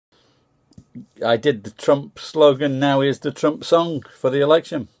I did the Trump slogan. Now here's the Trump song for the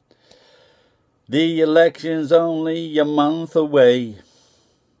election. The election's only a month away.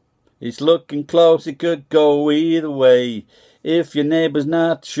 It's looking close, it could go either way. If your neighbor's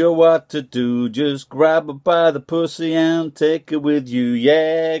not sure what to do, just grab her by the pussy and take her with you.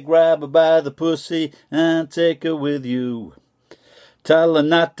 Yeah, grab her by the pussy and take her with you. Tell her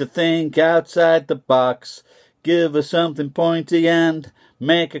not to think outside the box. Give her something pointy and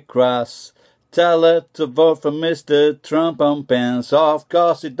make a cross. Tell her to vote for Mr. Trump on pants. Of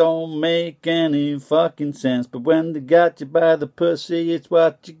course it don't make any fucking sense, but when they got you by the pussy, it's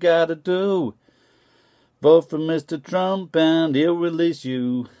what you gotta do. Vote for Mr. Trump and he'll release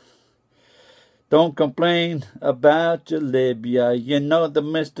you. Don't complain about your Libya. You know that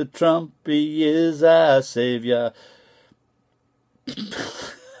Mr. Trump, he is our savior.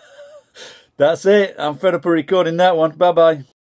 That's it. I'm fed up of recording that one. Bye-bye.